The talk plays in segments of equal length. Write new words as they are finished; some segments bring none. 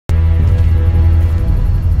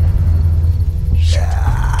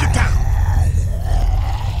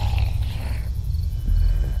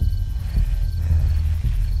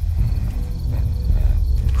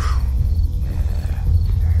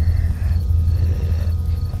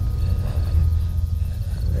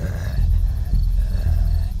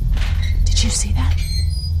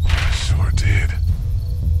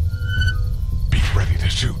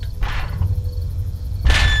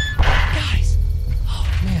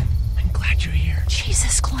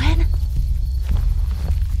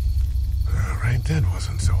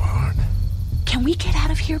Can we get out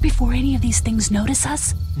of here before any of these things notice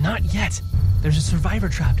us? Not yet. There's a survivor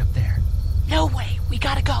trapped up there. No way. We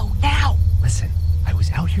gotta go, now! Listen, I was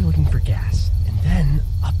out here looking for gas, and then,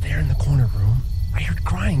 up there in the corner room, I heard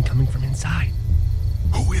crying coming from inside.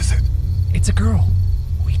 Who is it? It's a girl.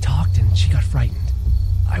 We talked and she got frightened.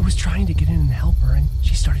 I was trying to get in and help her, and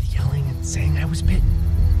she started yelling and saying I was bitten.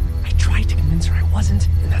 I tried to convince her I wasn't,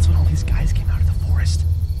 and that's when all these guys came out of the forest.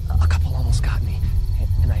 A couple almost got me,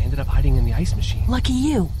 and I ended up hiding in the ice machine. Lucky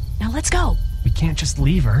you. Now let's go. We can't just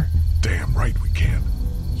leave her. Damn right we can.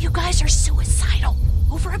 You guys are suicidal.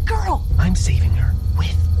 Over a girl. I'm saving her,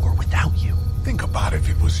 with or without you. Think about if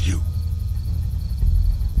it was you.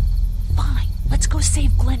 Fine. Let's go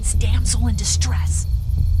save Glenn's damsel in distress.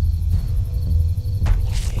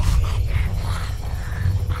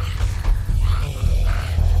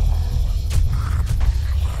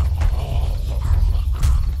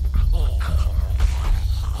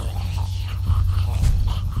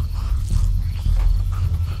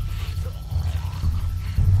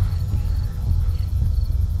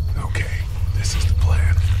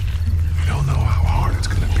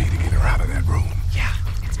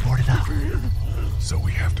 So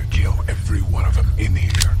we have to kill every one of them in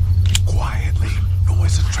here. Quietly.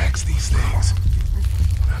 Noise attracts these things.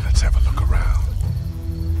 Now let's have a look around.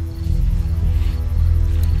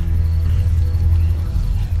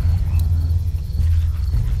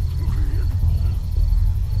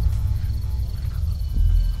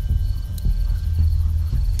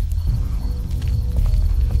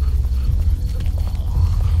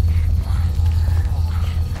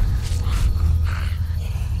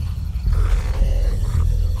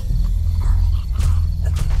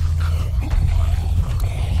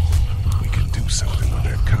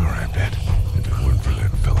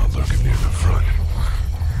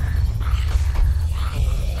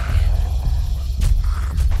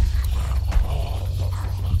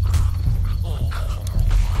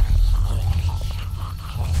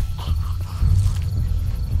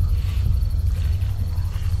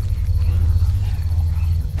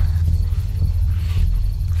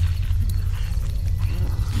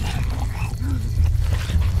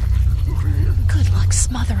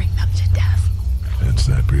 Smothering them to death. That's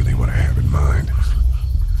not really what I have in mind.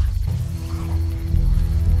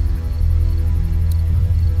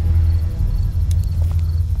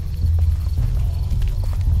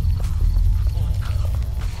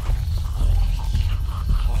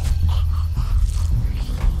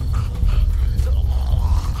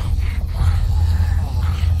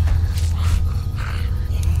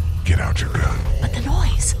 Get out your gun. But the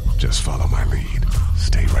noise. Just follow my lead.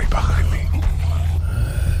 Stay right behind me.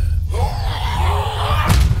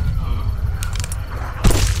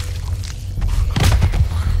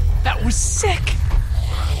 That was sick!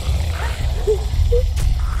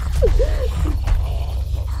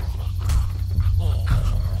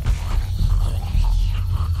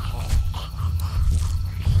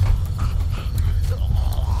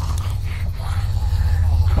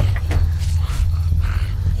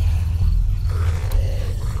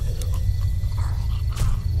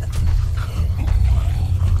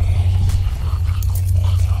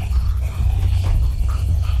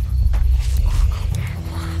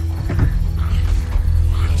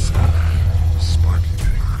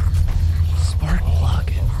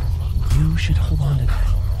 Should hold on to that.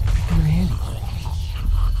 Could come in handy.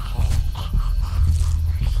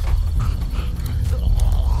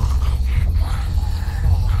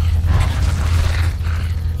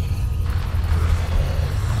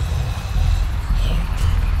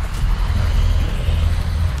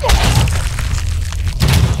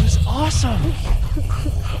 That was awesome.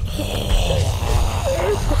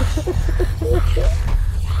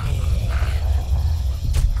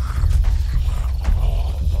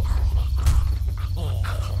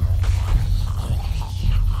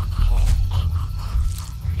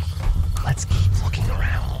 Let's keep looking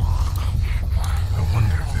around. I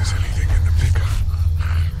wonder if there's anything in the pickup.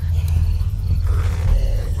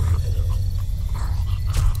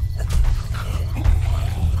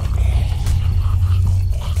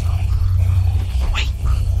 Wait.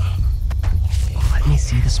 Let me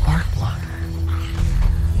see the spark plug.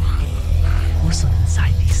 Porcelain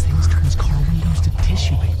inside these things turns car windows to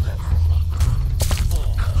tissue paper.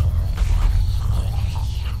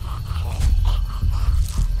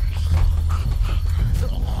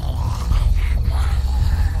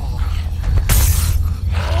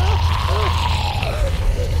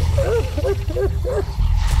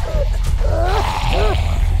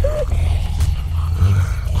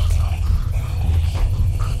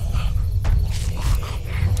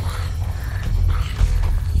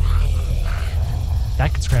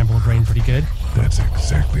 That could scramble a brain pretty good. That's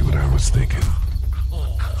exactly what I was thinking.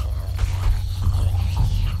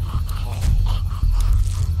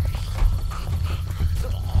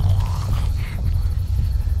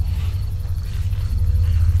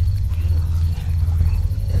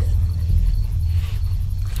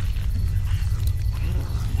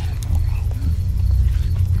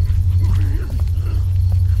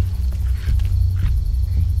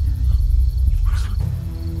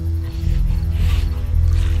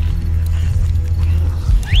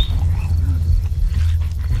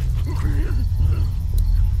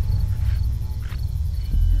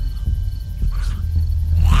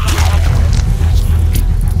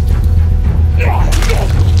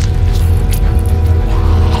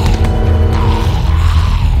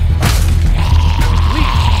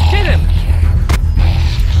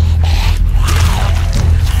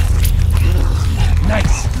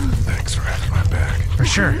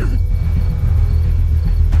 Sure.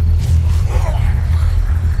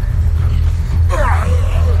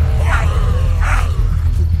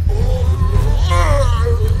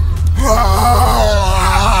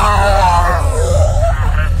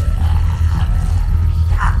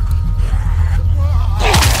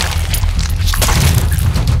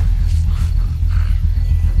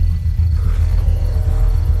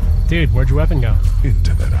 Dude, where'd your weapon go?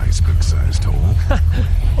 Into that iceberg-sized hole.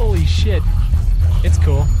 Holy shit. It's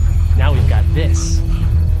cool. Now we've got this.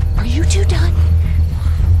 Are you two done?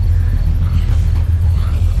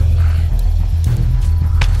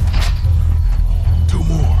 Two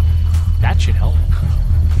more. That should help.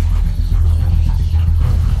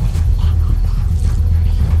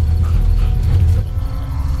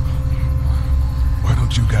 Why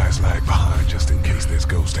don't you guys lag behind just in case this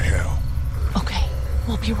goes to hell? Okay,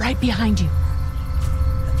 we'll be right behind you.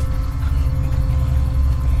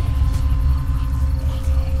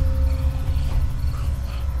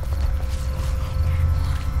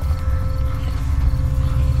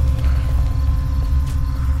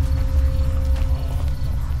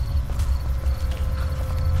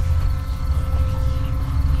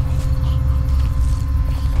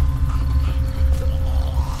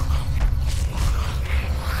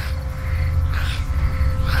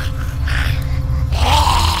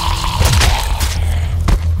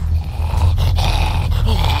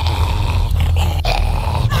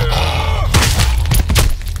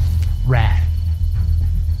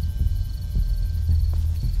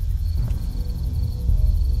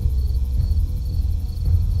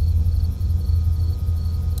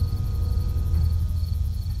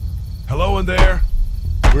 Hello in there.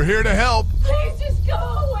 We're here to help. Please just go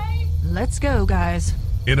away. Let's go, guys.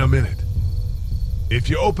 In a minute. If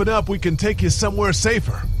you open up, we can take you somewhere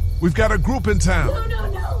safer. We've got a group in town.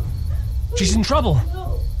 No. She's in trouble.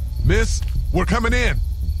 No. Miss, we're coming in.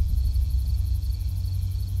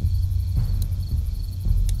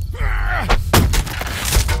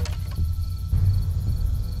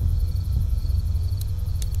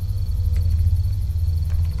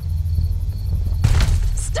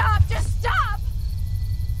 Stop, just stop.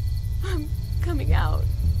 I'm coming out.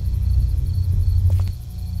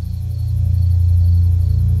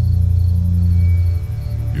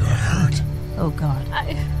 You're hurt. Oh, God.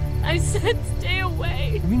 I said stay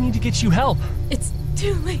away. We need to get you help. It's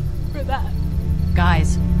too late for that.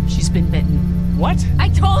 Guys, she's been bitten. What? I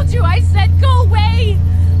told you, I said go away.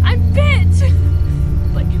 I'm bit.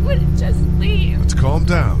 But you wouldn't just leave. Let's calm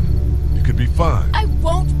down. You could be fine. I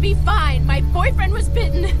won't be fine. My boyfriend was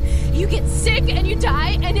bitten. You get sick and you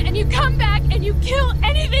die and you come back and you kill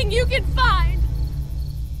anything you can find.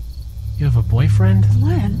 You have a boyfriend?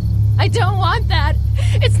 Glenn? I don't want that.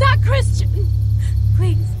 It's not Christian.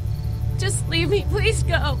 Please, just leave me. Please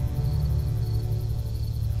go.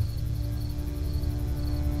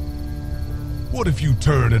 What if you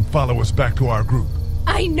turn and follow us back to our group?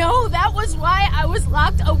 I know, that was why I was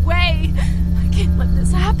locked away. I can't let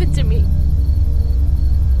this happen to me.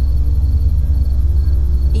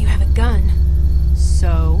 You have a gun.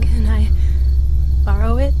 So? Can I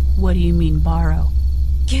borrow it? What do you mean, borrow?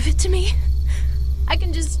 Give it to me. I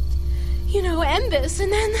can just, end this,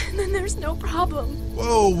 and then there's no problem.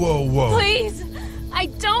 Whoa. Please, I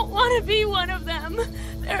don't want to be one of them.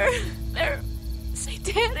 They're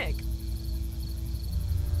satanic.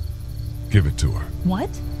 Give it to her. What?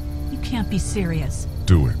 You can't be serious.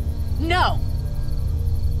 Do it. No!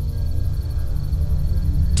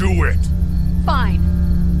 Do it!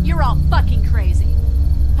 Fine. You're all fucking crazy.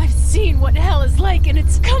 I've seen what hell is like, and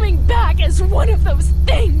it's coming back as one of those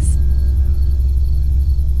things.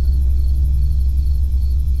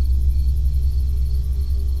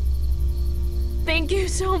 Thank you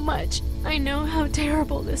so much. I know how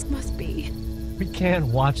terrible this must be. We can't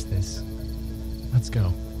watch this. Let's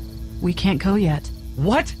go. We can't go yet.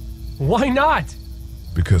 What? Why not?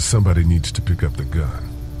 Because somebody needs to pick up the gun.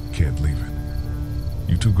 Can't leave it.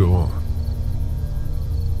 You two go on.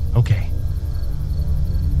 Okay.